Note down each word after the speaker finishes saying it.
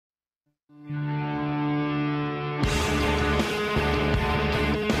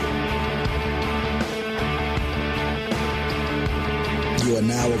are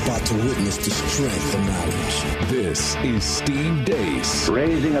now about to witness the strength of knowledge. This is Steve Deace.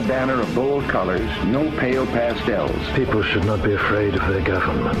 Raising a banner of bold colors, no pale pastels. People should not be afraid of their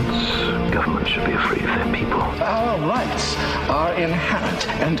governments. Governments should be afraid of their people. Our rights are inherent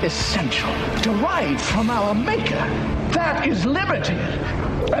and essential, derived from our Maker. That is liberty.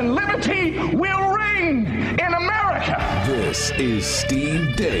 And liberty will reign in America. This is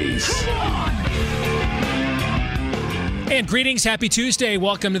Steve Deace. And greetings, happy Tuesday.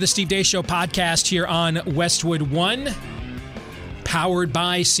 Welcome to the Steve Deace Show podcast here on Westwood One, powered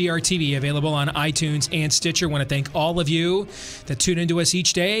by CRTV, available on iTunes and Stitcher. I want to thank all of you that tune into us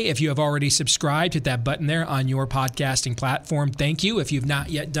each day. If you have already subscribed, hit that button there on your podcasting platform. Thank you. If you've not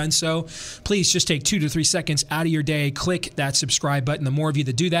yet done so, please just take 2 to 3 seconds out of your day. Click that subscribe button. The more of you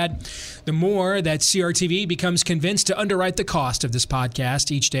that do that, the more that CRTV becomes convinced to underwrite the cost of this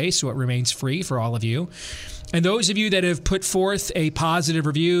podcast each day, so it remains free for all of you. And those of you that have put forth a positive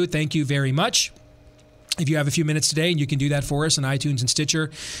review, thank you very much. If you have a few minutes today and you can do that for us on iTunes and Stitcher,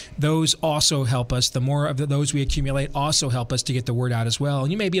 those also help us. The more of those we accumulate also help us to get the word out as well.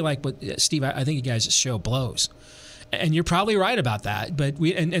 And you may be like, but Steve, I think you guys' show blows. And you're probably right about that. But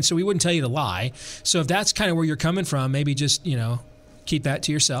so we wouldn't tell you to lie. So if that's kind of where you're coming from, maybe just, keep that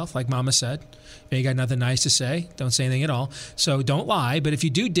to yourself, like Mama said. If you got nothing nice to say, don't say anything at all. So don't lie. But if you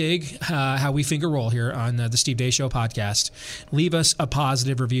do dig how we finger roll here on the Steve Deace Show podcast, leave us a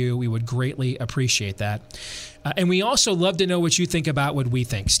positive review. We would greatly appreciate that. And we also love to know what you think about what we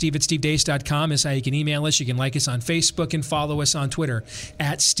think. Steve@stevedeace.com is how you can email us. You can like us on Facebook and follow us on Twitter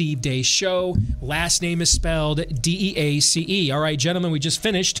 @Steve Deace Show. Last name is spelled Deace. All right, gentlemen, we just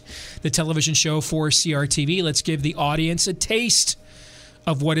finished the television show for CRTV. Let's give the audience a taste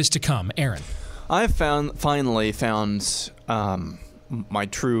of what is to come. Aaron. I've finally found my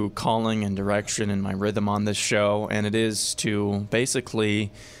true calling and direction and my rhythm on this show, and it is to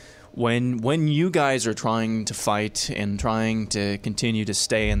basically, when you guys are trying to fight and trying to continue to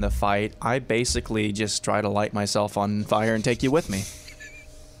stay in the fight, I basically just try to light myself on fire and take you with me.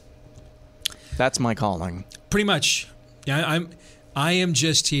 That's my calling. Pretty much. Yeah, I am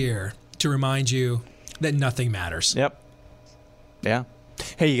just here to remind you that nothing matters. Yep. Yeah.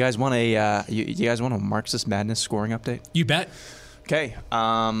 Hey, you guys want you guys want a Marxist Madness scoring update? You bet. Okay.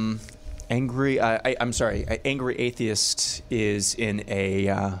 Angry Atheist is in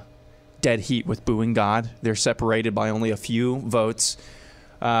a dead heat with Booing God. They're separated by only a few votes.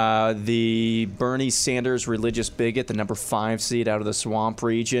 The Bernie Sanders Religious Bigot, the number 5 seed out of the Swamp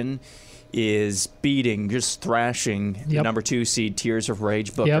region, is just thrashing the number 2 seed, Tears of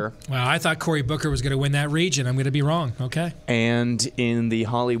Rage Booker. Yep. Well, I thought Cory Booker was going to win that region. I'm going to be wrong. Okay. And in the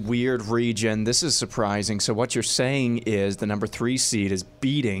Holly Weird region, this is surprising. So what you're saying is the number 3 seed is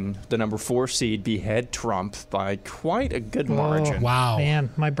beating the number 4 seed, Behead Trump, by quite a good margin. Wow.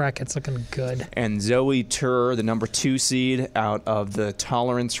 Man, my bracket's looking good. And Zoe Tur, the number 2 seed out of the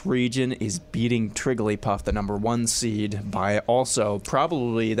Tolerance region, is beating Trigglypuff, the number 1 seed, by also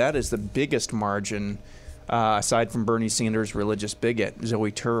probably, that is the biggest margin aside from Bernie Sanders' Religious Bigot. Zoe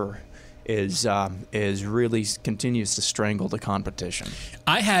Tur is really continues to strangle the competition.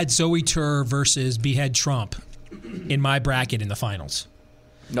 I had Zoe Tur versus Behead Trump in my bracket in the finals.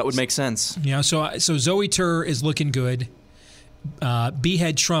 That would make sense. Yeah, so Zoe Tur is looking good.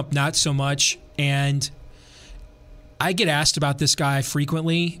 Behead Trump not so much, and I get asked about this guy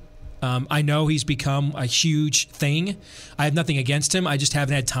frequently. I know he's become a huge thing. I have nothing against him. I just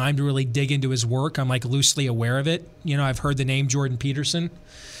haven't had time to really dig into his work. I'm loosely aware of it. I've heard the name Jordan Peterson.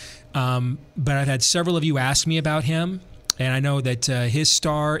 But I've had several of you ask me about him, and I know that his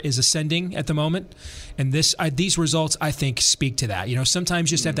star is ascending at the moment. And these results, I think, speak to that. Sometimes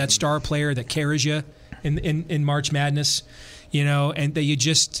you just have that star player that carries you in March Madness. And that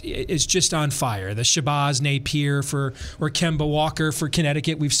it's just on fire. The Shabazz Napier or Kemba Walker for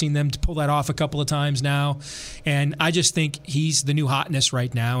Connecticut, we've seen them pull that off a couple of times now. And I just think he's the new hotness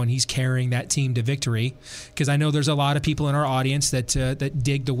right now, and he's carrying that team to victory, because I know there's a lot of people in our audience that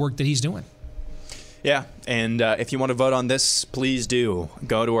dig the work that he's doing. Yeah, and if you want to vote on this, please do.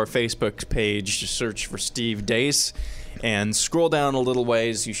 Go to our Facebook page, search for Steve Deace, and scroll down a little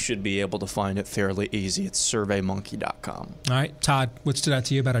ways. You should be able to find it fairly easy. It's surveymonkey.com. All right, Todd, what stood out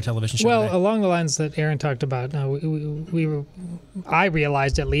to you about our television show Well, today? along the lines that Aaron talked about, I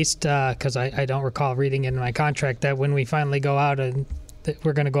realized, at least, because I don't recall reading in my contract, that when we finally go out and that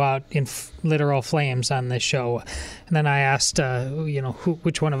we're going to go out in literal flames on this show. And then I asked,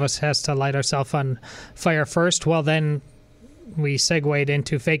 which one of us has to light ourselves on fire first? Well, then we segued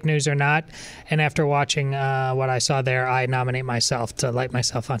into fake news or not. And after watching what I saw there, I nominate myself to light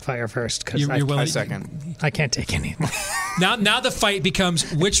myself on fire first. Because I second. I can't take any more. Now the fight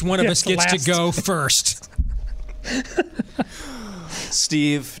becomes which one of us gets to go first.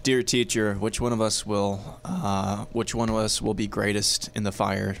 Steve, dear teacher, which one of us will be greatest in the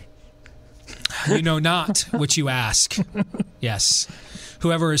fire? You know not what you ask. Yes.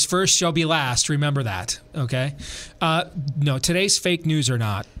 Whoever is first shall be last. Remember that. Okay? No, today's fake news or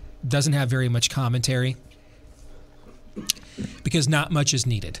not doesn't have very much commentary because not much is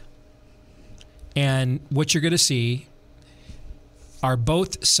needed. And what you're going to see are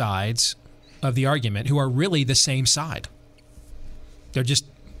both sides of the argument who are really the same side. They're just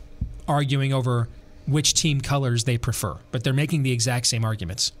arguing over which team colors they prefer, but they're making the exact same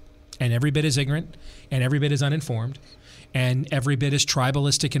arguments. And every bit is ignorant, and every bit is uninformed, and every bit is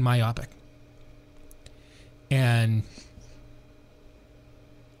tribalistic and myopic. And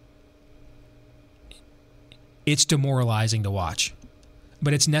it's demoralizing to watch,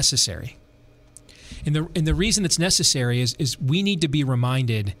 but it's necessary. And the reason it's necessary is we need to be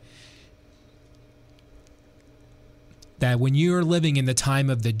reminded that when you're living in the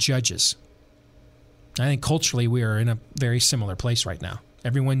time of the judges, I think culturally we are in a very similar place right now.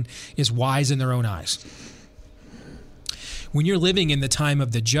 Everyone is wise in their own eyes. When you're living in the time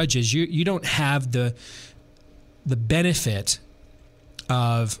of the judges, you don't have the benefit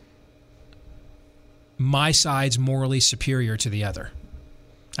of my side's morally superior to the other.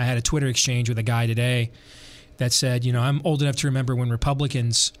 I had a Twitter exchange with a guy today that said, I'm old enough to remember when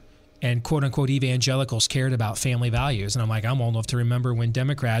Republicans and quote-unquote evangelicals cared about family values. And I'm like, I'm old enough to remember when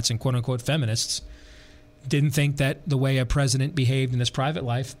Democrats and quote-unquote feminists didn't think that the way a president behaved in his private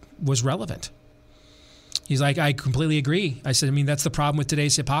life was relevant. He's like, I completely agree. I said, that's the problem with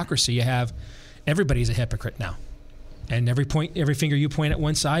today's hypocrisy. You have everybody's a hypocrite now. And every finger you point at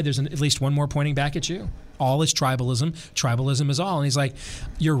one side, there's at least one more pointing back at you. All is tribalism. Tribalism is all. And he's like,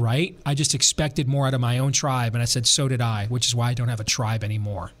 you're right. I just expected more out of my own tribe. And I said, so did I, which is why I don't have a tribe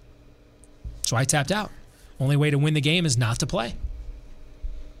anymore. So I tapped out. Only way to win the game is not to play.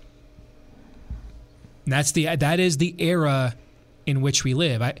 And that is the era in which we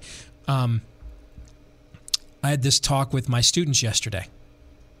live. I had this talk with my students yesterday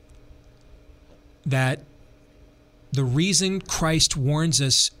that the reason Christ warns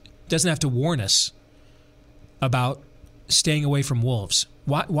us, doesn't have to warn us about staying away from wolves.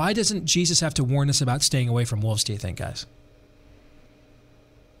 Why doesn't Jesus have to warn us about staying away from wolves, do you think, guys?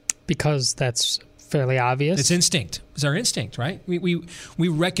 Because that's fairly obvious. It's instinct. It's our instinct, right? We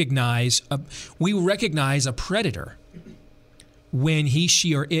recognize a predator when he,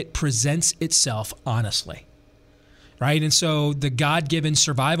 she, or it presents itself honestly, right? And so the God-given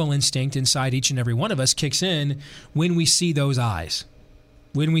survival instinct inside each and every one of us kicks in when we see those eyes,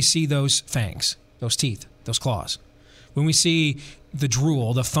 when we see those fangs, those teeth, those claws, when we see the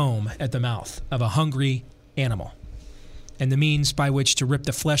drool, the foam at the mouth of a hungry animal, and the means by which to rip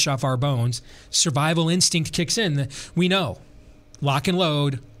the flesh off our bones, survival instinct kicks in. We know, lock and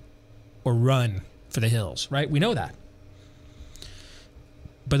load or run for the hills, right? We know that.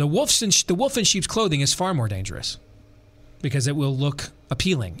 But the wolf in sheep's clothing is far more dangerous because it will look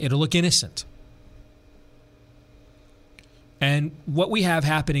appealing. It'll look innocent. And what we have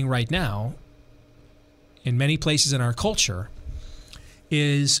happening right now in many places in our culture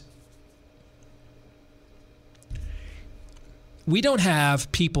is we don't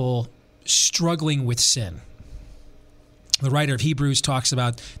have people struggling with sin. The writer of Hebrews talks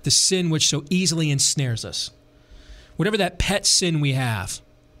about the sin which so easily ensnares us. Whatever that pet sin we have,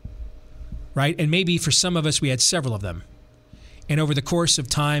 right? And maybe for some of us, we had several of them. And over the course of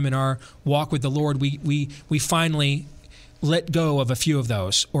time in our walk with the Lord, we finally let go of a few of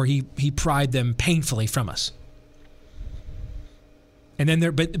those, or he pried them painfully from us. And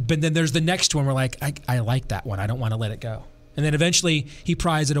then but then there's the next one. We're like, I like that one. I don't want to let it go. And then eventually he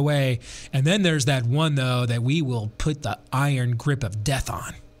pries it away. And then there's that one, though, that we will put the iron grip of death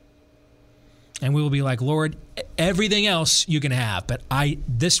on. And we will be like, Lord, everything else you can have, but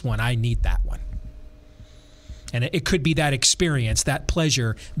this one, I need that one. And it could be that experience, that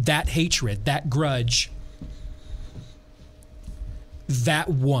pleasure, that hatred, that grudge, that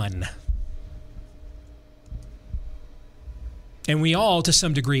one. And we all, to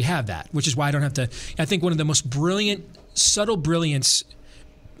some degree, have that, which is why I don't have to. I think one of the most brilliant, subtle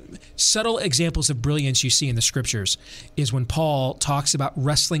examples of brilliance you see in the scriptures is when Paul talks about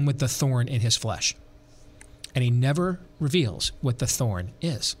wrestling with the thorn in his flesh. And he never reveals what the thorn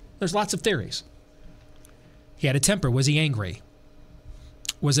is. There's lots of theories. He had a temper. Was he angry?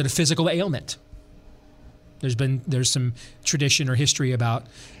 Was it a physical ailment? There's some tradition or history about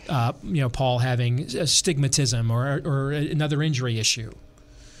Paul having stigmatism or another injury issue.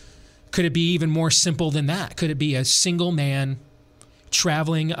 Could it be even more simple than that? Could it be a single man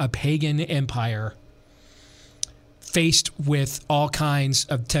traveling a pagan empire, faced with all kinds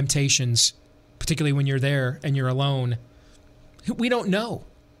of temptations, particularly when you're there and you're alone? We don't know.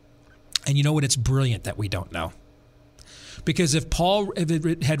 And you know what? It's brilliant that we don't know. Because if Paul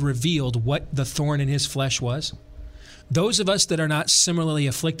had revealed what the thorn in his flesh was, those of us that are not similarly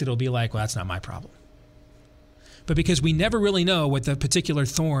afflicted will be like, well, that's not my problem. But because we never really know what the particular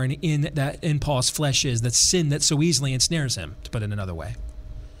thorn in Paul's flesh is, that sin that so easily ensnares him, to put it another way,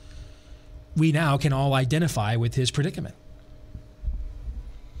 we now can all identify with his predicament.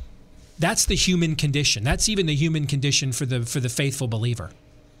 That's the human condition. That's even the human condition for the faithful believer.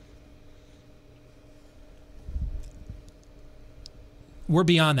 We're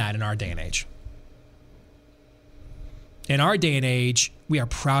beyond that in our day and age. In our day and age, we are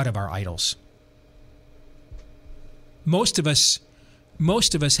proud of our idols. Most of us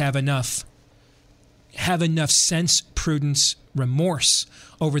have enough sense, prudence, remorse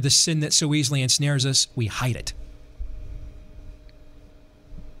over the sin that so easily ensnares us, we hide it.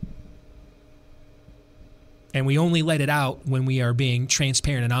 And we only let it out when we are being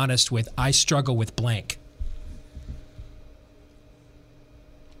transparent and honest with, I struggle with blank.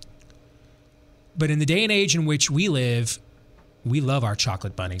 But in the day and age in which we live, we love our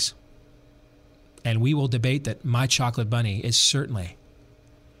chocolate bunnies. And we will debate that my chocolate bunny is certainly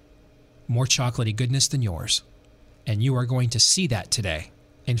more chocolatey goodness than yours. And you are going to see that today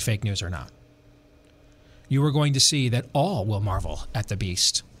in Fake News or Not. You are going to see that all will marvel at the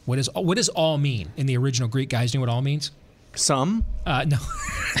beast. What does all mean in the original Greek? Guys, know what all means? Some? No.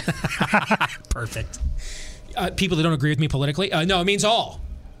 Perfect. People that don't agree with me politically? No, it means all.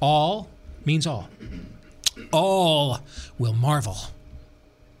 All means all. All will marvel.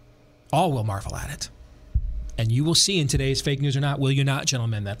 All will marvel at it. And you will see in today's Fake News or Not, will you not,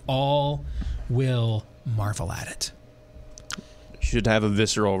 gentlemen, that all will marvel at it. You should have a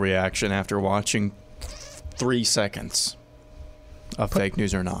visceral reaction after watching 3 seconds of Fake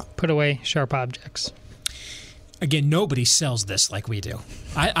News or Not. Put away sharp objects. Again, nobody sells this like we do.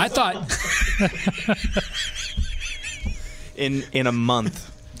 I thought... In a month,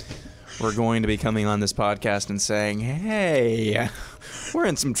 we're going to be coming on this podcast and saying, hey... we're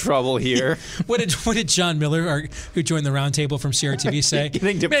in some trouble here. What did John Miller, who joined the roundtable from CRTV, say?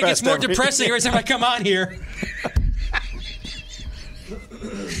 Getting depressed. Man, it gets more depressing every time I come on here.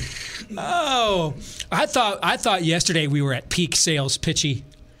 Oh, I thought yesterday we were at peak sales pitchy,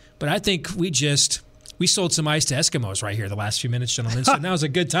 but I think we sold some ice to Eskimos right here the last few minutes, gentlemen. So now is a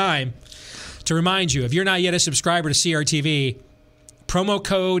good time to remind you, if you're not yet a subscriber to CRTV, promo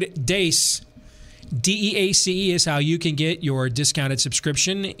code DACE. DEACE is how you can get your discounted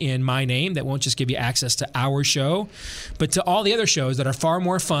subscription in my name that won't just give you access to our show, but to all the other shows that are far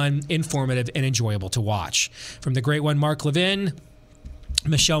more fun, informative, and enjoyable to watch. From the great one, Mark Levin,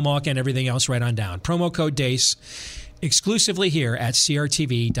 Michelle Malk, and everything else right on down. Promo code DACE, exclusively here at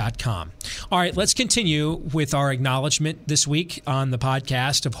CRTV.com. All right, let's continue with our acknowledgement this week on the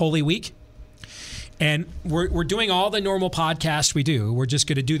podcast of Holy Week. And we're doing all the normal podcasts we do. We're just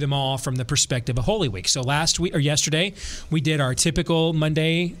going to do them all from the perspective of Holy Week. So yesterday, we did our typical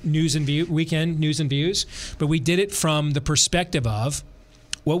Monday weekend news and views, but we did it from the perspective of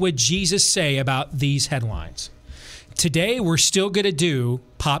what would Jesus say about these headlines. Today, we're still going to do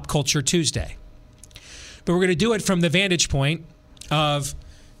Pop Culture Tuesday, but we're going to do it from the vantage point of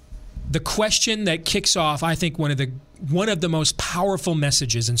the question that kicks off, I think, one of the most powerful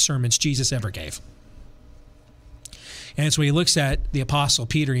messages and sermons Jesus ever gave. And it's when he looks at the Apostle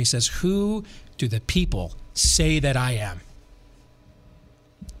Peter and he says, who do the people say that I am?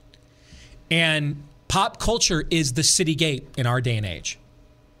 And pop culture is the city gate in our day and age.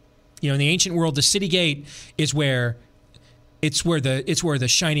 You know, in the ancient world, the city gate is where the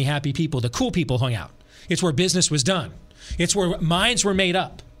shiny, happy people, the cool people hung out. It's where business was done. It's where minds were made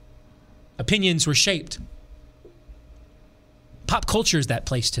up. Opinions were shaped. Pop culture is that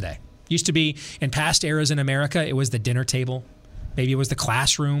place today. Used to be, in past eras in America, it was the dinner table. Maybe it was the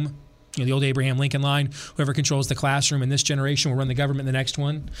classroom. You know, the old Abraham Lincoln line, whoever controls the classroom in this generation will run the government in the next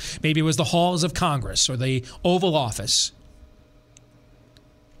one. Maybe it was the halls of Congress or the Oval Office.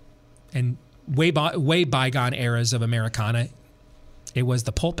 And way bygone eras of Americana, it was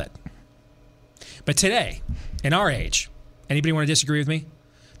the pulpit. But today, in our age, anybody want to disagree with me?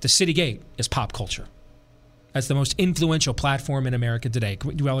 The city gate is pop culture. That's the most influential platform in America today.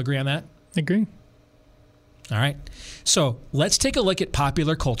 Do we all agree on that? Agree. All right. So let's take a look at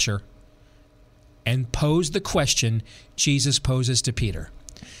popular culture and pose the question Jesus poses to Peter.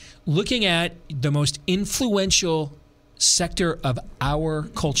 Looking at the most influential sector of our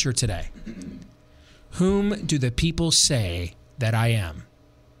culture today, whom do the people say that I am?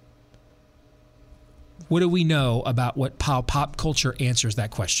 What do we know about how pop culture answers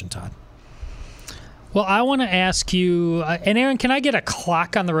that question, Todd? Well, I want to ask you, and Aaron, can I get a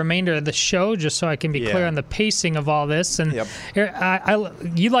clock on the remainder of the show just so I can be clear on the pacing of all this? And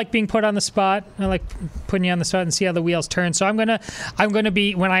you like being put on the spot. I like putting you on the spot and see how the wheels turn. So I'm gonna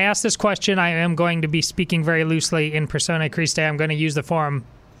be, when I ask this question, I am going to be speaking very loosely in persona Christi. I'm going to use the form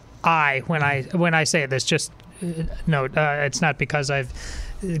I when I say this. Just note, it's not because I've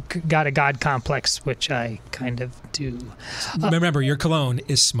got a God complex, which I kind of do. Remember, your cologne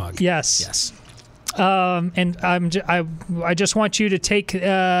is smug. Yes. And I just want you to take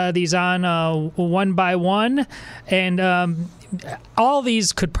these on one by one, and all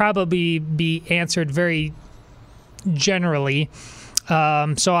these could probably be answered very generally.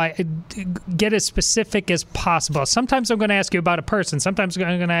 So I get as specific as possible. Sometimes I'm going to ask you about a person. Sometimes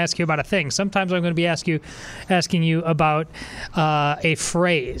I'm going to ask you about a thing. Sometimes I'm going to be asking you about a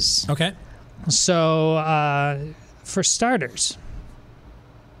phrase. Okay. So for starters,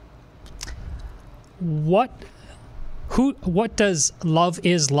 what does love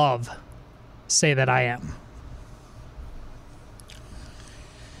is love say that I am?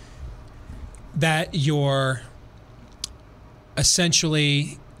 That you're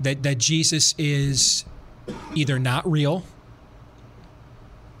essentially, that Jesus is either not real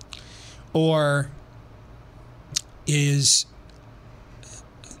or is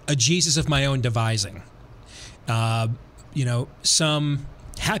a Jesus of my own devising. Some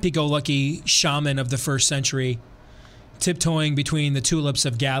happy-go-lucky shaman of the first century, tiptoeing between the tulips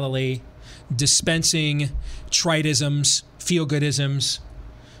of Galilee, dispensing tritisms, feel-goodisms,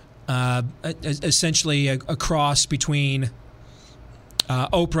 essentially a cross between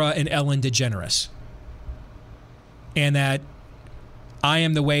Oprah and Ellen DeGeneres. And that I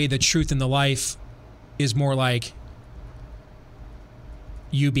am the way, the truth, and the life is more like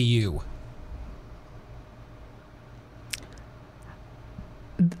you be you.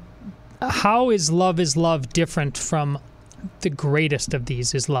 How is love different from the greatest of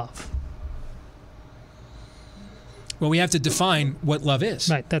these is love? Well, we have to define what love is.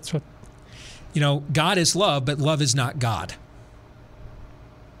 Right, that's what... God is love, but love is not God.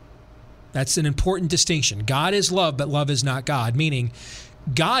 That's an important distinction. God is love, but love is not God, meaning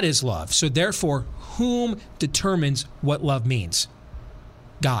God is love. So therefore, whom determines what love means?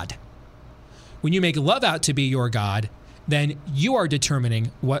 God. When you make love out to be your God, then you are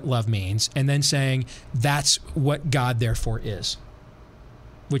determining what love means and then saying that's what God therefore is,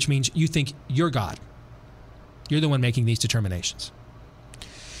 which means you think you're God. You're the one making these determinations.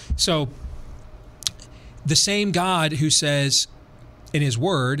 So the same God who says in his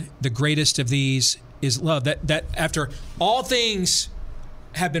word, the greatest of these is love, that after all things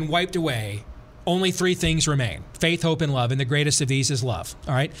have been wiped away, only three things remain: faith, hope, and love, and the greatest of these is love.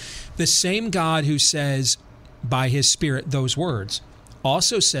 All right? The same God who says by his Spirit those words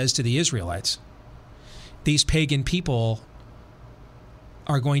also says to the Israelites, these pagan people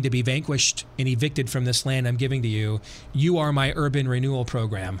are going to be vanquished and evicted from this land I'm giving to you. You are my urban renewal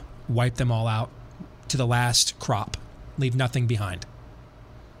program. Wipe them all out to the last crop. Leave nothing behind.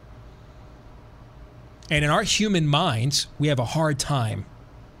 And in our human minds, we have a hard time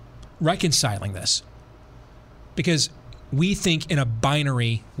reconciling this because we think in a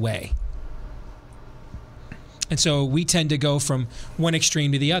binary way. And so we tend to go from one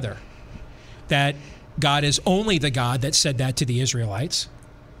extreme to the other. That God is only the God that said that to the Israelites,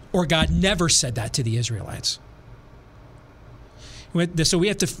 or God never said that to the Israelites. So we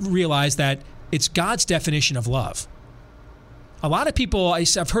have to realize that it's God's definition of love. A lot of people,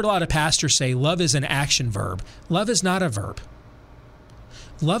 I've heard a lot of pastors say love is an action verb. Love is not a verb.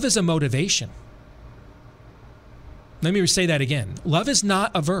 Love is a motivation. Let me say that again. Love is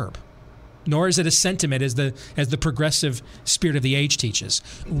not a verb, nor is it a sentiment as the progressive spirit of the age teaches.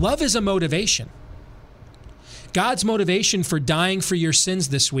 Love is a motivation. God's motivation for dying for your sins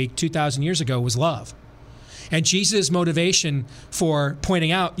this week 2,000 years ago was love. And Jesus' motivation for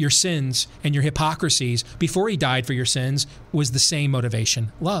pointing out your sins and your hypocrisies before he died for your sins was the same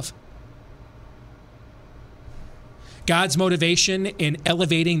motivation, love. God's motivation in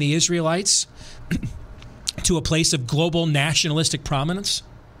elevating the Israelites to a place of global nationalistic prominence,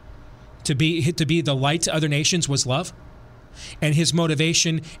 to be the light to other nations, was love. And his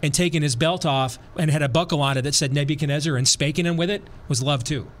motivation in taking his belt off and had a buckle on it that said Nebuchadnezzar and spanking him with it was love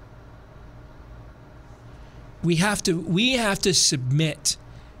too. We have to submit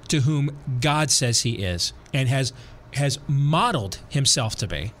to whom God says he is and has modeled himself to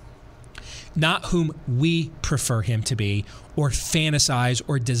be, not whom we prefer him to be or fantasize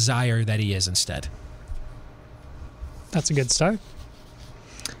or desire that he is instead. That's a good start.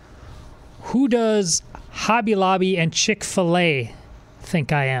 Who does Hobby Lobby and Chick-fil-A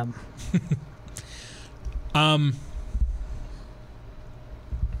think I am? And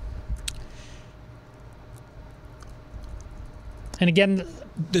again,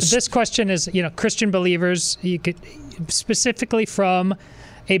 this question is, Christian believers, you could specifically from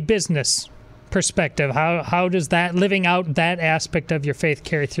a business perspective, how does that living out that aspect of your faith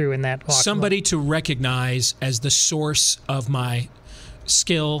carry through in that walk? Somebody to recognize as the source of my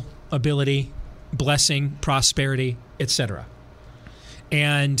skill, ability, blessing, prosperity, etc.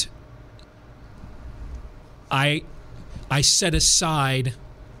 And I set aside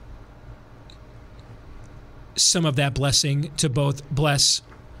some of that blessing to both bless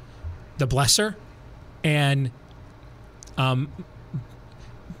the blesser and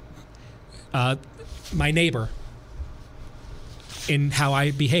my neighbor in how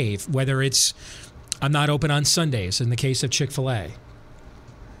I behave, whether it's I'm not open on Sundays in the case of Chick-fil-A,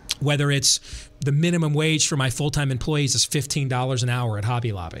 whether it's the minimum wage for my full-time employees is $15 an hour at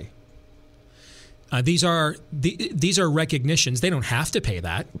Hobby Lobby. These are recognitions. They don't have to pay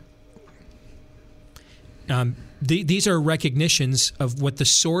that. These are recognitions of what the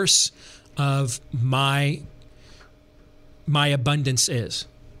source of my abundance is.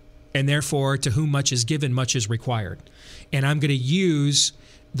 And therefore, to whom much is given, much is required. And I'm going to use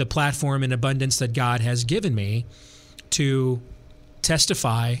the platform and abundance that God has given me to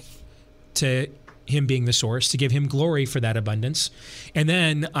testify to him being the source, to give him glory for that abundance. And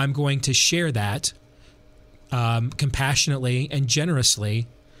then I'm going to share that compassionately and generously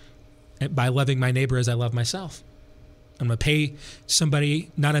by loving my neighbor as I love myself. I'm going to pay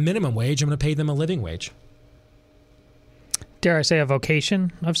somebody not a minimum wage, I'm going to pay them a living wage. Dare I say a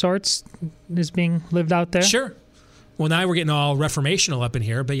vocation of sorts is being lived out there? Sure. Well, now we're getting all reformational up in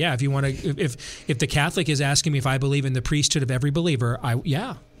here, but yeah, if you want to, if the Catholic is asking me if I believe in the priesthood of every believer,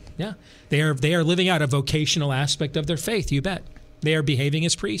 yeah, they are living out a vocational aspect of their faith. You bet. They are behaving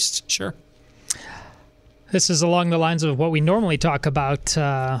as priests. Sure. This is along the lines of what we normally talk about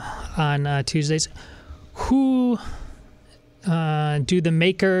on Tuesdays. Who do the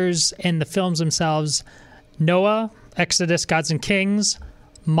makers and the films themselves? Noah, Exodus, Gods and Kings,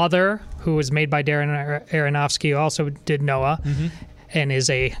 Mother, who was made by Darren Aronofsky, who also did Noah, and is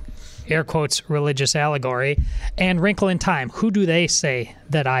a, air quotes, religious allegory, and Wrinkle in Time. Who do they say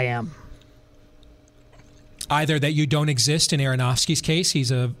that I am? Either that you don't exist in Aronofsky's case,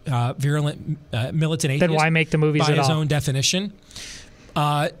 he's a virulent militant atheist. Then why make the movies by at all? his own definition?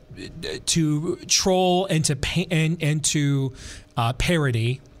 To troll and to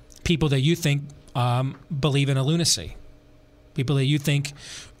parody people that you think believe in a lunacy, people that you think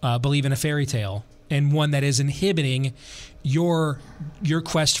believe in a fairy tale, and one that is inhibiting your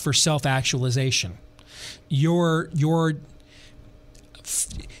quest for self-actualization, your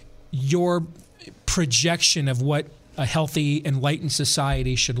projection of what a healthy, enlightened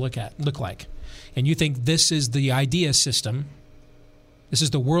society should look like. And you think this is the idea system, this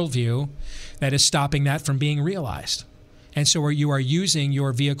is the worldview that is stopping that from being realized. And so you are using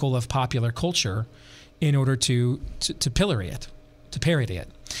your vehicle of popular culture in order to pillory it, to parody it.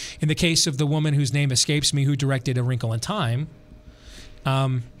 In the case of the woman whose name escapes me, who directed A Wrinkle in Time,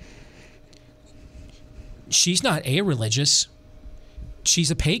 she's not a-religious. She's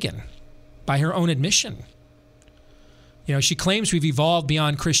a pagan by her own admission. She claims we've evolved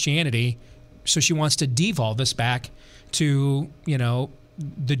beyond Christianity, so she wants to devolve us back to,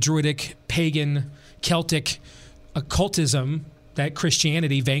 the Druidic, pagan, Celtic occultism that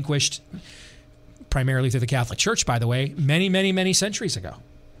Christianity vanquished, primarily through the Catholic Church, by the way, many, many, many centuries ago.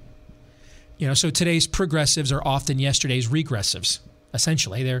 So today's progressives are often yesterday's regressives.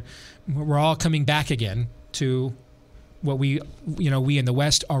 Essentially, we're all coming back again to what we in the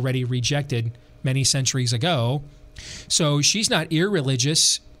West already rejected many centuries ago. So she's not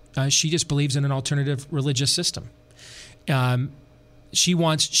irreligious. She just believes in an alternative religious system. She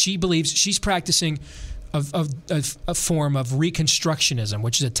believes she's practicing a form of Reconstructionism,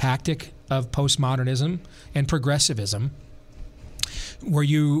 which is a tactic of postmodernism and progressivism,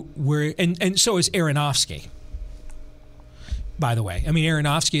 and so is Aronofsky. By the way,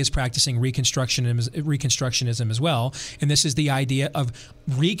 Aronofsky is practicing Reconstructionism as well, and this is the idea of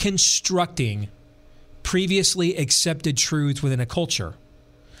reconstructing previously accepted truths within a culture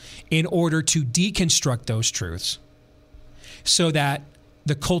in order to deconstruct those truths, so that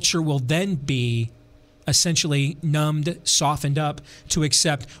the culture will then be essentially numbed, softened up to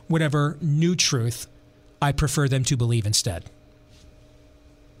accept whatever new truth I prefer them to believe instead.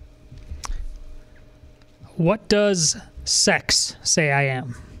 What does sex say I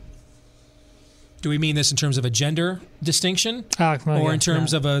am? Do we mean this in terms of a gender distinction or in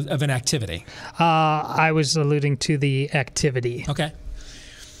terms of an activity? I was alluding to the activity. Okay.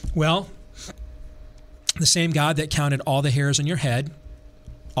 Well, the same God that counted all the hairs on your head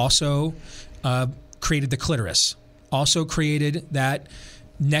also created the clitoris, also created that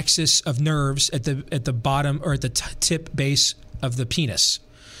nexus of nerves at the bottom or at the tip base of the penis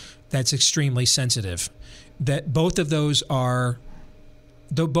that's extremely sensitive. That both of those are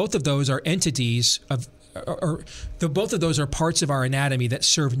entities of, or both of those are parts of our anatomy that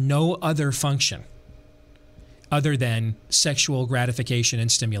serve no other function other than sexual gratification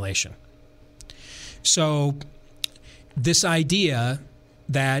and stimulation. So this idea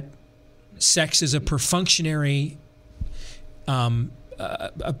that sex is a perfunctory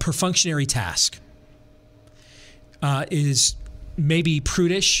task is maybe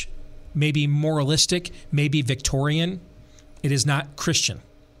prudish, maybe moralistic, maybe Victorian. It is not Christian.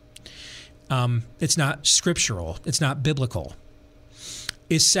 It's not scriptural. It's not biblical.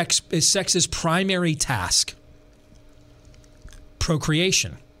 Is sex's primary task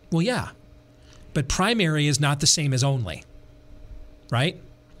procreation? Well, yeah. But primary is not the same as only, right?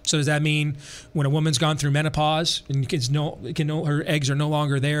 So does that mean when a woman's gone through menopause and her eggs are no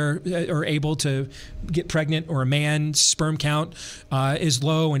longer there or able to get pregnant, or a man's sperm count is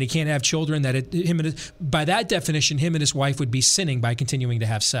low and he can't have children, by that definition, him and his wife would be sinning by continuing to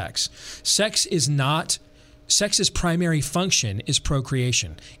have sex? Sex's primary function is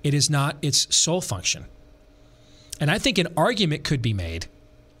procreation. It is not its sole function. And I think an argument could be made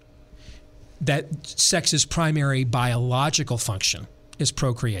that sex's primary biological function is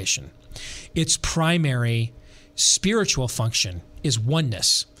procreation. Its primary spiritual function is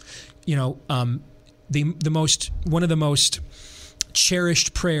oneness. You know, one of the most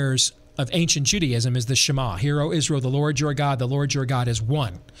cherished prayers of ancient Judaism is the Shema. Hear, O Israel, the Lord your God is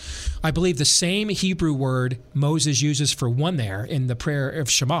one. I believe the same Hebrew word Moses uses for one there in the prayer of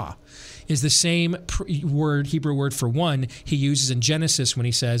Shema is the same Hebrew word for one he uses in Genesis when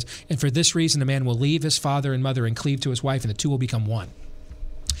he says, and for this reason a man will leave his father and mother and cleave to his wife, and the two will become one.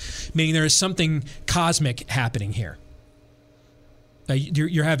 Meaning there is something cosmic happening here.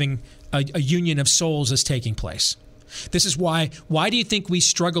 You're having a union of souls is taking place. This is why do you think we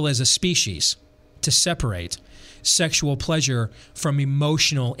struggle as a species to separate sexual pleasure from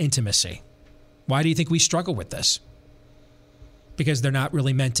emotional intimacy? Why do you think we struggle with this? Because they're not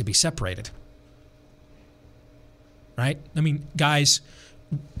really meant to be separated. Right? I mean, guys,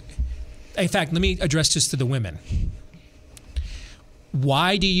 in fact, let me address this to the women.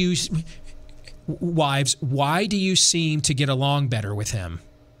 Wives, why do you seem to get along better with him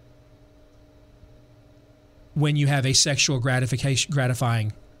when you have a sexual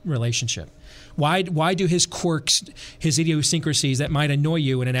gratifying relationship? Why do his quirks, his idiosyncrasies that might annoy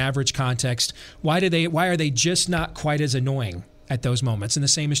you in an average context, why are they just not quite as annoying at those moments? And the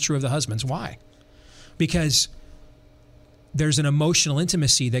same is true of the husbands. Why? Because there's an emotional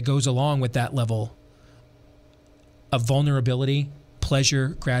intimacy that goes along with that level of vulnerability, pleasure,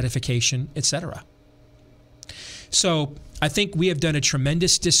 gratification, etc. So I think we have done a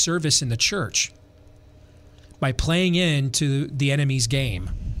tremendous disservice in the church by playing into the enemy's game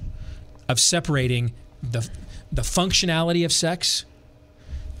of separating the functionality of sex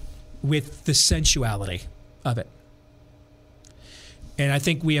with the sensuality of it. And I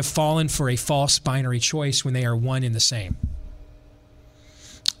think we have fallen for a false binary choice when they are one and the same.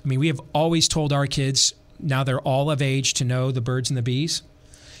 I mean, we have always told our kids, now they're all of age to know the birds and the bees.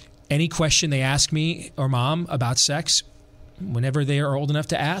 Any question they ask me or mom about sex, whenever they are old enough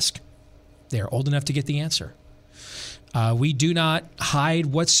to ask, they are old enough to get the answer. We do not hide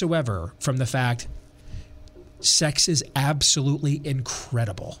whatsoever from the fact sex is absolutely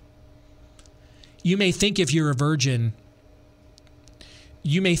incredible. You may think if you're a virgin,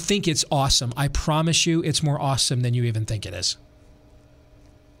 you may think it's awesome. I promise you it's more awesome than you even think it is.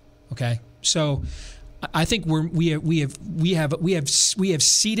 Okay? So I think we have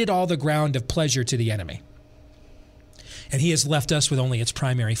ceded all the ground of pleasure to the enemy. And he has left us with only its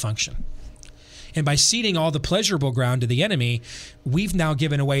primary function. And by ceding all the pleasurable ground to the enemy, we've now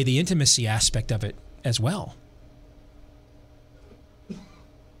given away the intimacy aspect of it as well.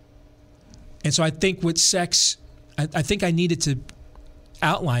 And so I think with sex, I think I needed to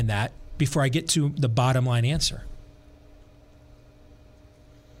outline that before I get to the bottom line answer.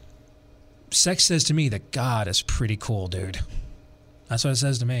 Sex says to me that God is pretty cool, dude. That's what it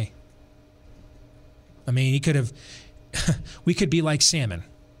says to me. I mean, he could have, we could be like salmon.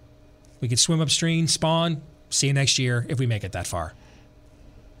 We could swim upstream, spawn, see you next year if we make it that far.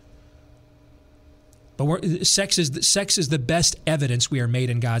 But sex is the best evidence we are made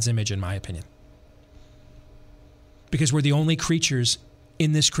in God's image, in my opinion. Because we're the only creatures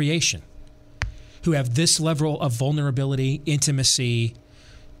in this creation who have this level of vulnerability, intimacy,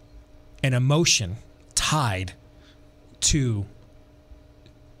 and emotion tied to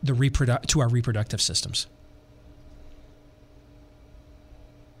our reproductive systems.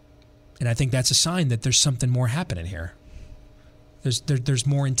 And I think that's a sign that there's something more happening here. There's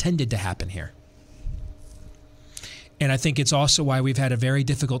more intended to happen here. And I think it's also why we've had a very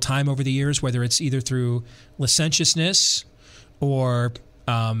difficult time over the years, whether it's either through licentiousness or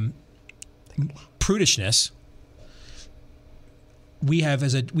prudishness. We have,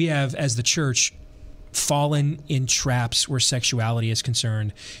 as the church, fallen in traps where sexuality is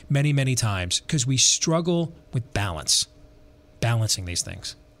concerned many, many times because we struggle with balancing these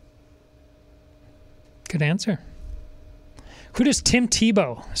things. Good answer. Who does Tim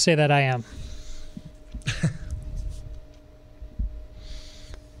Tebow say that I am?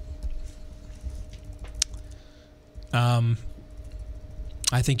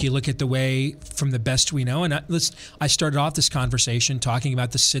 I think you look at the way from the best we know, and I started off this conversation talking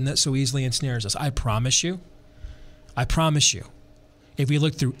about the sin that so easily ensnares us. I promise you, if we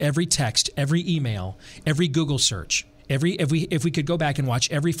look through every text, every email, every Google search, if we could go back and watch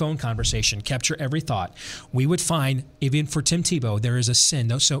every phone conversation, capture every thought, we would find, even for Tim Tebow, there is a sin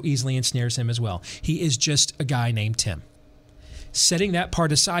that so easily ensnares him as well. He is just a guy named Tim. Setting that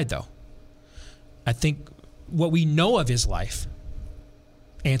part aside, though, I think what we know of his life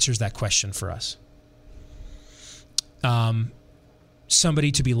answers that question for us.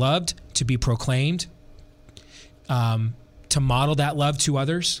 Somebody to be loved, to be proclaimed, to model that love to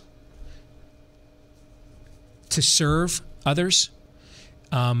others, to serve others.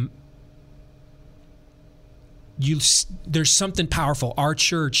 There's something powerful. Our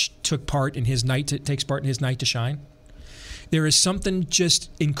church takes part in his night to shine. There is something just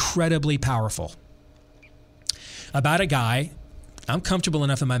incredibly powerful about a guy. I'm comfortable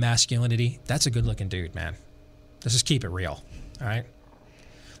enough in my masculinity. That's a good-looking dude, man. Let's just keep it real, all right?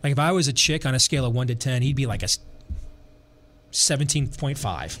 Like if I was a chick on a scale of 1 to 10, he'd be like a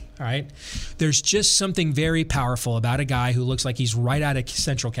 17.5, all right? There's just something very powerful about a guy who looks like he's right out of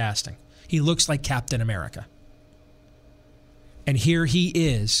Central Casting. He looks like Captain America. And here he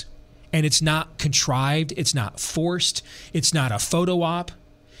is, and it's not contrived, it's not forced, it's not a photo op.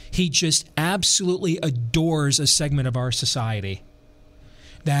 He just absolutely adores a segment of our society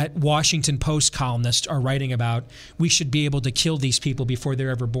that Washington Post columnists are writing about. We should be able to kill these people before they're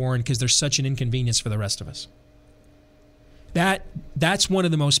ever born because they're such an inconvenience for the rest of us. That's one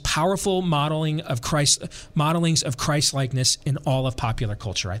of the most powerful modelings of Christ-likeness in all of popular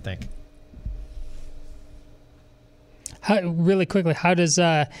culture, I think. Really quickly, how does,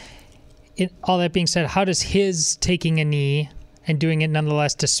 all that being said, how does his taking a knee and doing it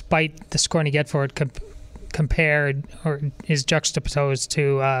nonetheless despite the scorn he get for it compared or is juxtaposed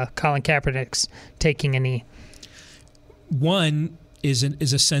to Colin Kaepernick's taking a knee? One is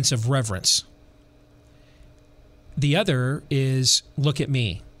a sense of reverence. The other is look at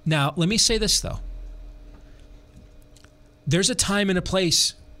me. Now, let me say this, though. There's a time and a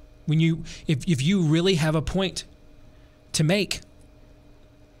place when if you really have a point to make,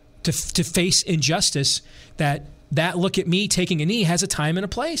 to face injustice, that look at me taking a knee has a time and a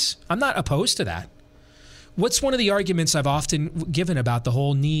place. I'm not opposed to that. What's one of the arguments I've often given about the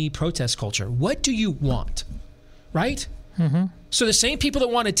whole knee protest culture? What do you want? Right? Mm-hmm. So the same people that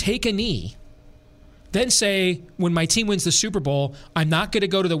want to take a knee then say, when my team wins the Super Bowl, I'm not going to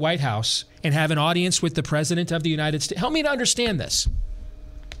go to the White House and have an audience with the President of the United States. Help me to understand this.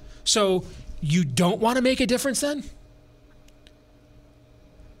 So you don't want to make a difference then?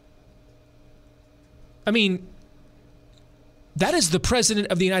 I mean, that is the President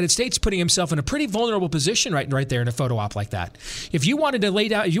of the United States putting himself in a pretty vulnerable position right there in a photo op like that. If you wanted to lay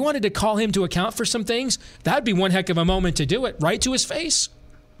down, if you wanted to call him to account for some things, that'd be one heck of a moment to do it, right to his face.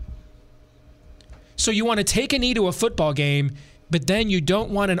 So you want to take a knee to a football game, but then you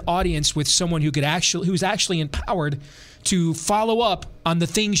don't want an audience with someone who's actually empowered to follow up on the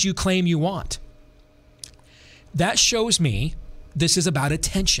things you claim you want. That shows me this is about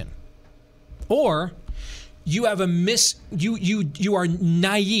attention. Or you have you are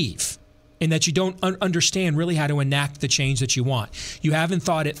naive in that you don't understand really how to enact the change that you want. You haven't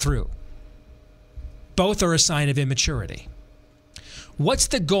thought it through. Both are a sign of immaturity. What's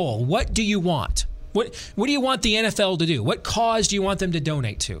the goal? What do you want? What do you want the NFL to do? What cause do you want them to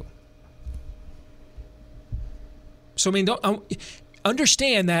donate to? So, I mean,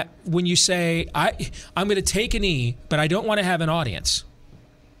 understand that when you say, I'm going to take a knee, but I don't want to have an audience.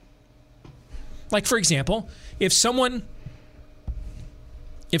 Like, for example, if someone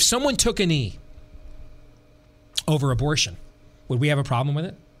took a knee over abortion, would we have a problem with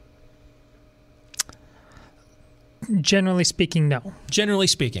it? Generally speaking, no. Generally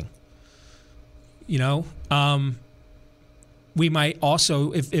speaking. You know, we might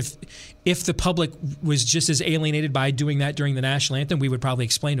also, if the public was just as alienated by doing that during the national anthem, we would probably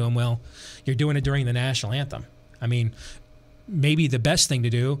explain to them, well, you're doing it during the national anthem. I mean, maybe the best thing to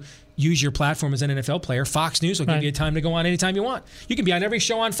do, use your platform as an NFL player. Fox News will give you time to go on anytime you want. You can be on every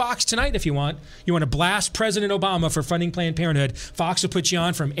show on Fox tonight if you want. You want to blast President Obama for funding Planned Parenthood, Fox will put you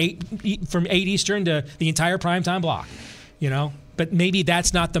on from 8 Eastern to the entire primetime block. You know, but maybe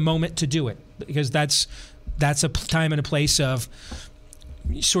that's not the moment to do it, because that's a time and a place of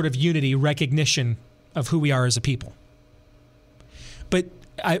sort of unity, recognition of who we are as a people. But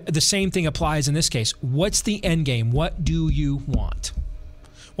the same thing applies in this case. What's the end game? What do you want?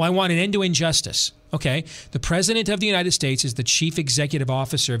 Well, I want an end to injustice. Okay, the President of the United States is the chief executive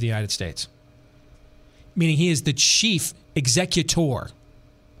officer of the United States, meaning he is the chief executor.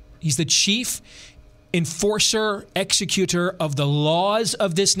 He's the chief enforcer, executor of the laws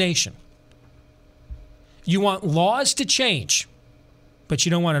of this nation. You want laws to change, but you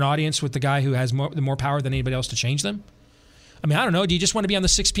don't want an audience with the guy who has more power than anybody else to change them? I mean, I don't know. Do you just want to be on the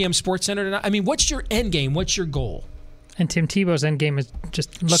 6 p.m. Sports Center tonight? I mean, what's your end game? What's your goal? And Tim Tebow's end game is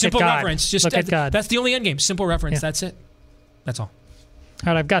just look Simple at God. reference. Just look at God. That's the only end game. Simple reference. Yeah. That's it. That's all.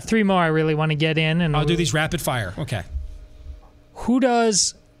 All right, I've got 3 more I really want to get in. And I'll do these rapid fire. Okay. Who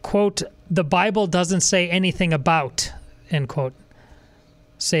does, quote, the Bible doesn't say anything about, end quote,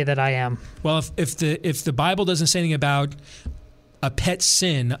 say that I am? Well, if the Bible doesn't say anything about a pet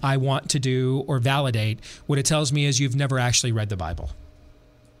sin I want to do or validate, what it tells me is you've never actually read the Bible.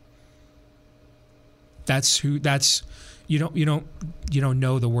 You don't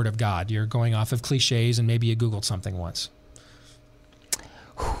know the Word of God. You're going off of cliches and maybe you Googled something once.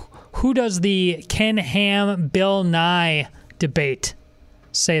 Who does the Ken Ham Bill Nye debate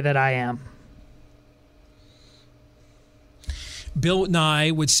say that I am? Bill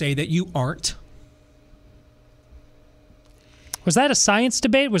Nye would say that you aren't. Was that a science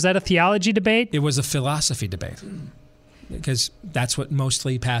debate? Was that a theology debate? It was a philosophy debate, because that's what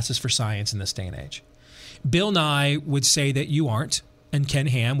mostly passes for science in this day and age. Bill Nye would say that you aren't, and Ken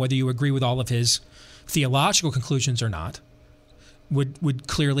Ham, whether you agree with all of his theological conclusions or not, would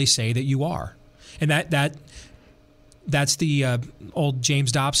clearly say that you are. And that's the old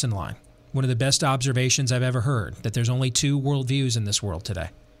James Dobson line. One of the best observations I've ever heard, that there's only 2 worldviews in this world today.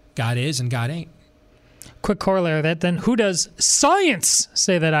 God is and God ain't. Quick corollary of that, then who does science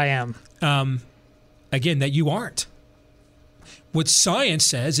say that I am? Again, that you aren't. What science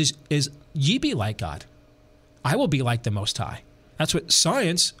says is ye be like God. I will be like the Most High. That's what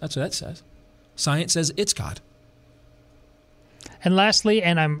that says. Science says it's God. And lastly,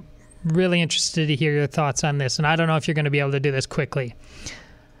 and I'm really interested to hear your thoughts on this, and I don't know if you're going to be able to do this quickly.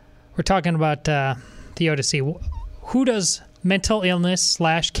 We're talking about theodicy. Who does mental illness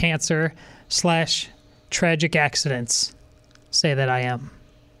 / cancer / tragic accidents say that I am?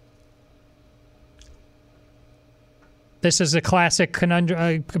 This is a classic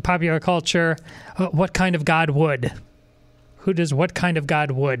conundrum, popular culture. What kind of God would? Who does what kind of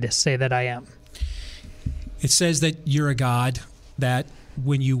God would say that I am? It says that you're a God that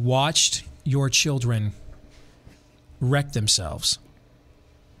when you watched your children wreck themselves,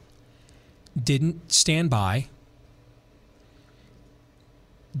 didn't stand by,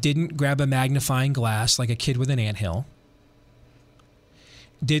 didn't grab a magnifying glass like a kid with an anthill,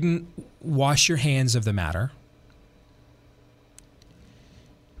 didn't wash your hands of the matter,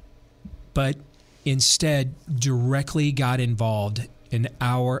 but instead directly got involved in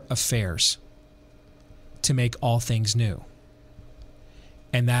our affairs to make all things new.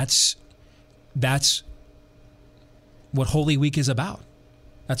 And that's what Holy Week is about.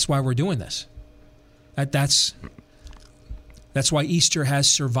 That's why we're doing this. That's why Easter has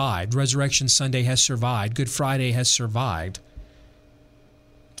survived. Resurrection Sunday has survived. Good Friday has survived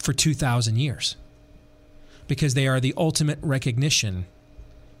for 2,000 years. Because they are the ultimate recognition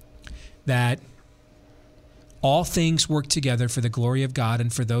that all things work together for the glory of God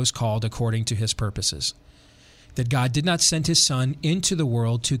and for those called according to his purposes. That God did not send his Son into the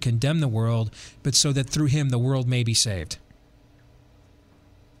world to condemn the world, but so that through him the world may be saved.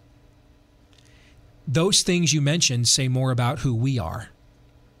 Those things you mentioned say more about who we are.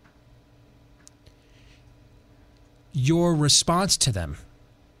 Your response to them,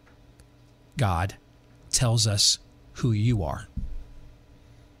 God, tells us who you are.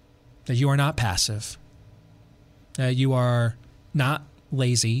 That you are not passive. That you are not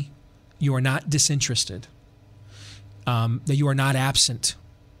lazy. You are not disinterested. That you are not absent.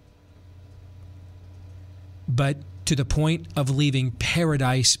 But to the point of leaving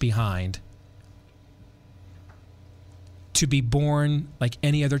paradise behind, to be born like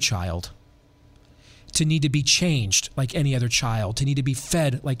any other child, to need to be changed like any other child, to need to be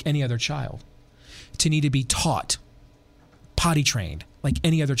fed like any other child, to need to be taught, potty trained like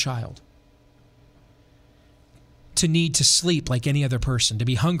any other child, to need to sleep like any other person, to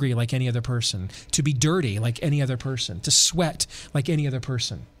be hungry like any other person, to be dirty like any other person, to sweat like any other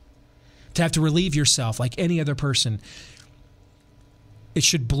person, to have to relieve yourself like any other person. It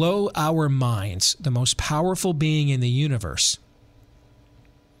should blow our minds. The most powerful being in the universe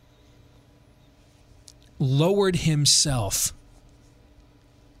lowered himself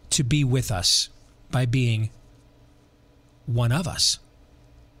to be with us by being one of us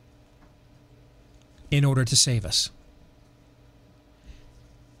in order to save us.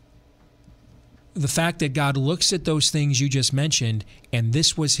 The fact that God looks at those things you just mentioned, and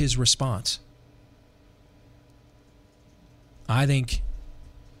this was his response, I think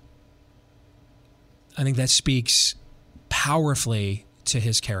that speaks powerfully to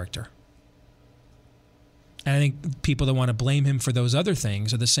his character. And I think people that want to blame him for those other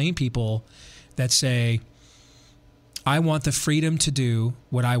things are the same people that say, I want the freedom to do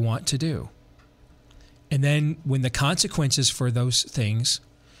what I want to do. And then when the consequences for those things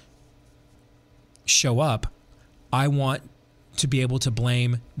show up, I want to be able to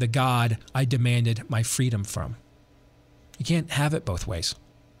blame the God I demanded my freedom from. You can't have it both ways.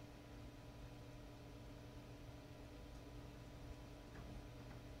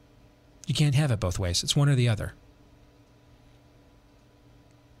 You can't have it both ways. It's one or the other.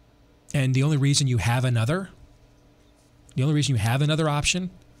 And the only reason you have another option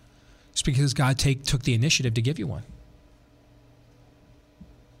is because God took the initiative to give you one.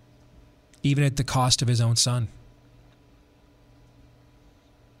 Even at the cost of his own son.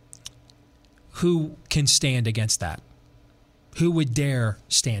 Who can stand against that? Who would dare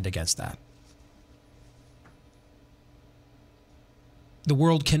stand against that? The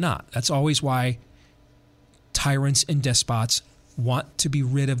world cannot. That's always why tyrants and despots want to be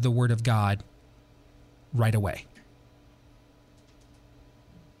rid of the word of God right away.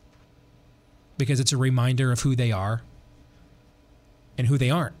 Because it's a reminder of who they are and who they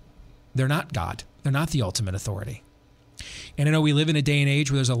aren't. They're not God. They're not the ultimate authority. And I know we live in a day and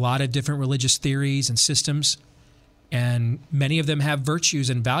age where there's a lot of different religious theories and systems, and many of them have virtues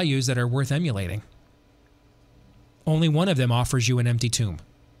and values that are worth emulating. Only one of them offers you an empty tomb.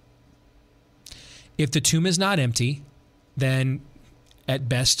 If the tomb is not empty, then at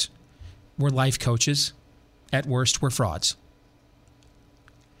best, we're life coaches. At worst, we're frauds.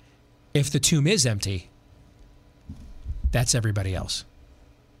 If the tomb is empty, that's everybody else.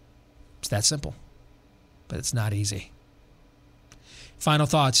 It's that simple, but it's not easy. Final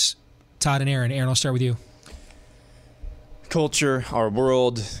thoughts, Todd and Aaron. Aaron, I'll start with you. Culture, our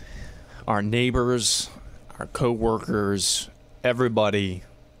world, our neighbors, our co-workers, everybody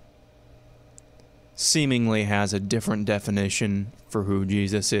seemingly has a different definition for who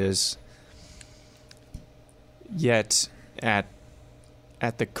Jesus is. Yet, at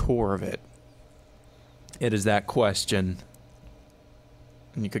the core of it, it is that question.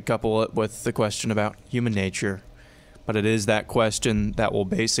 And you could couple it with the question about human nature, but it is that question that will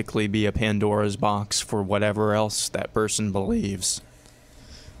basically be a Pandora's box for whatever else that person believes.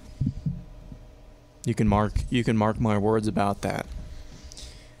 You can mark my words about that.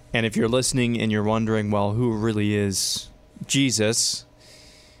 And if you're listening and you're wondering, well, who really is Jesus?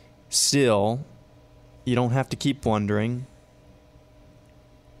 Still, you don't have to keep wondering.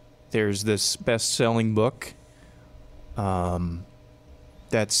 There's this best-selling book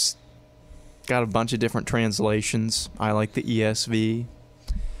that's got a bunch of different translations. I like the ESV.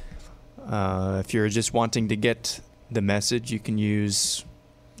 If you're just wanting to get the message, you can use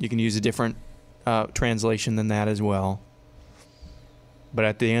a different translation than that as well. But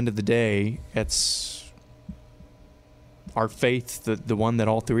at the end of the day, it's our faith, the one that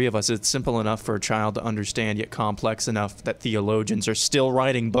all three of us, it's simple enough for a child to understand, yet complex enough that theologians are still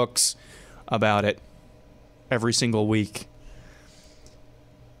writing books about it every single week.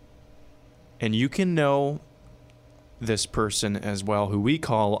 And you can know this person as well, who we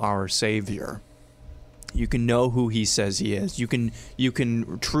call our Savior. You can know who he says he is. You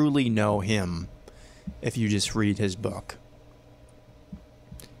can truly know him if you just read his book.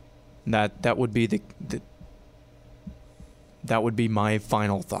 That would be that would be my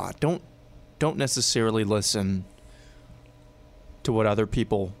final thought. Don't necessarily listen to what other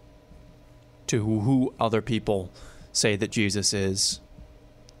people, to who other people say that Jesus is.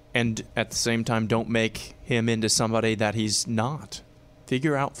 And at the same time, don't make him into somebody that he's not.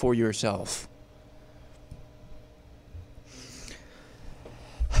 Figure out for yourself.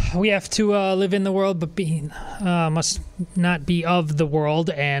 We have to live in the world, but must not be of the world,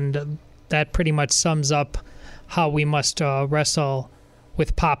 and that pretty much sums up how we must wrestle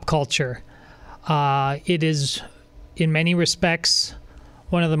with pop culture. It is, in many respects,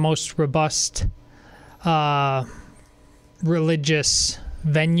 one of the most robust religious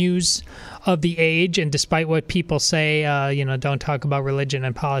venues of the age, and despite what people say, don't talk about religion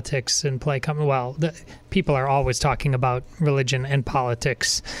and politics and play. Well, people are always talking about religion and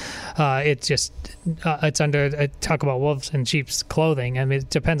politics. It's under talk about wolves in sheep's clothing. I mean,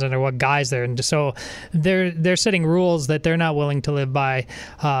 it depends under what guise they're in. So they're setting rules that they're not willing to live by.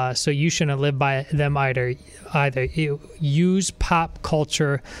 So you shouldn't live by them either. You use pop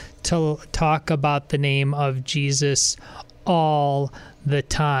culture to talk about the name of Jesus all the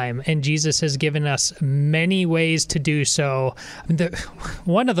time, and Jesus has given us many ways to do so.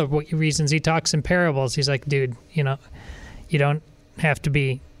 One of the reasons he talks in parables, he's like, dude, you don't have to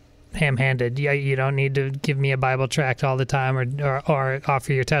be ham-handed. You don't need to give me a Bible tract all the time or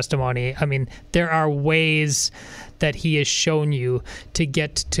offer your testimony. I mean, there are ways that he has shown you to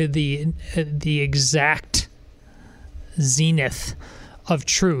get to the exact zenith of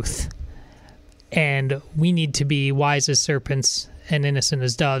truth, and we need to be wise as serpents and innocent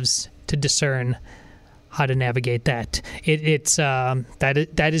as doves to discern how to navigate that.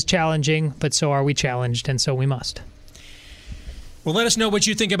 That is challenging, but so are we challenged, and so we must. Well, let us know what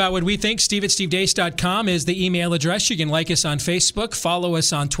you think about what we think. Steve@stevedeace.com is the email address. You can like us on Facebook, follow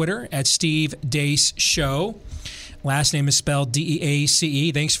us on Twitter @SteveDace Last name is spelled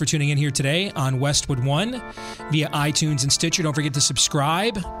Deace. Thanks for tuning in here today on Westwood One via iTunes and Stitcher. Don't forget to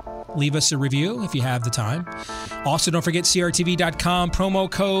subscribe. Leave us a review if you have the time. Also, don't forget CRTV.com,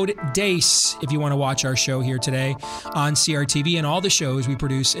 promo code DACE if you want to watch our show here today on CRTV and all the shows we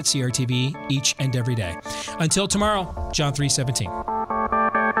produce at CRTV each and every day. Until tomorrow, John 3:17.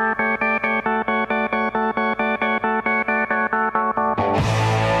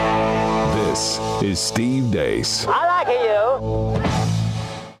 This is Steve Deace. I like you.